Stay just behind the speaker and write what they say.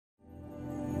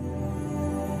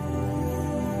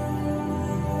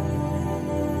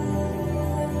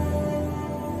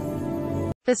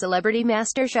The celebrity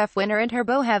MasterChef winner and her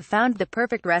beau have found the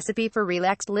perfect recipe for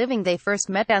relaxed living. They first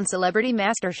met on Celebrity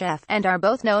MasterChef, and are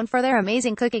both known for their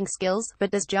amazing cooking skills. But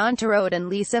does John Torode and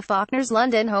Lisa Faulkner's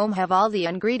London home have all the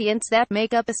ingredients that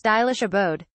make up a stylish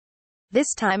abode?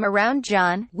 This time around,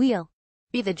 John will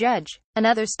be the judge.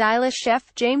 Another stylish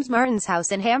chef, James Martin's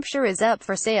house in Hampshire, is up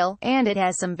for sale, and it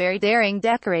has some very daring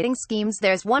decorating schemes.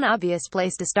 There's one obvious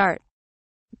place to start.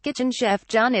 Kitchen chef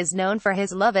John is known for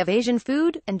his love of Asian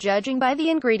food, and judging by the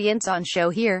ingredients on show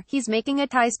here, he's making a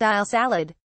Thai-style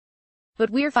salad. But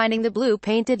we're finding the blue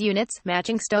painted units,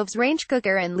 matching stoves, range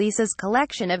cooker, and Lisa's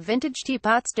collection of vintage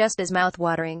teapots just as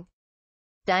mouth-watering.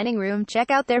 Dining room. Check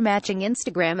out their matching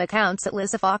Instagram accounts at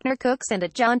Lisa Faulkner Cooks and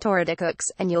at John Torode Cooks,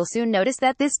 and you'll soon notice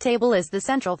that this table is the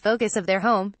central focus of their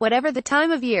home, whatever the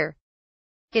time of year.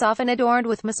 It's often adorned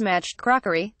with mismatched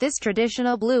crockery. This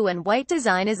traditional blue and white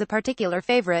design is a particular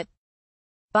favorite.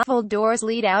 Baffled doors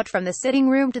lead out from the sitting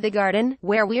room to the garden,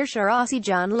 where we're sure Aussie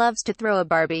John loves to throw a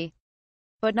Barbie.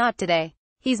 But not today.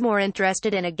 He's more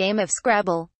interested in a game of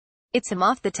Scrabble. It's him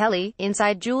off the telly.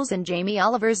 Inside Jules and Jamie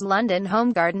Oliver's London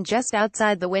home garden, just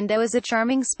outside the window, is a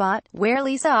charming spot, where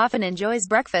Lisa often enjoys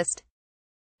breakfast.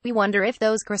 We wonder if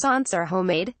those croissants are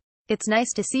homemade. It's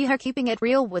nice to see her keeping it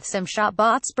real with some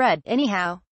shop-bought spread.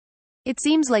 Anyhow, it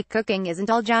seems like cooking isn't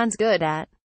all John's good at.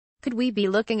 Could we be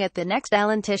looking at the next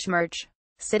Alan Tish merch?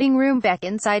 Sitting room. Back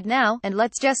inside now, and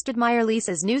let's just admire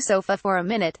Lisa's new sofa for a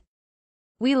minute.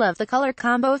 We love the color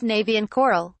combo of navy and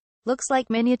coral. Looks like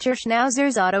miniature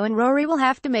schnauzers. Otto and Rory will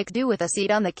have to make do with a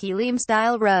seat on the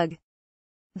Keelim-style rug.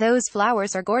 Those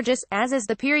flowers are gorgeous, as is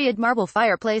the period marble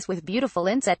fireplace with beautiful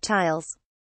inset tiles.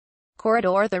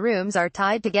 Corridor. The rooms are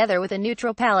tied together with a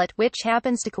neutral palette, which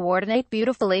happens to coordinate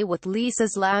beautifully with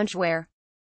Lisa's loungewear.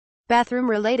 Bathroom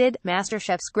related.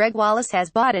 MasterChef's Greg Wallace has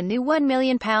bought a new £1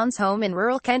 million home in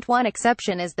rural Kent. One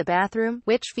exception is the bathroom,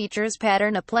 which features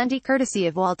pattern aplenty courtesy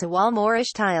of wall-to-wall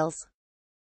Moorish tiles.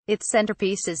 Its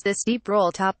centerpiece is this deep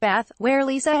roll-top bath, where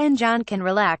Lisa and John can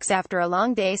relax after a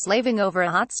long day slaving over a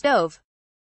hot stove.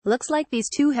 Looks like these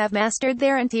two have mastered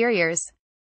their interiors.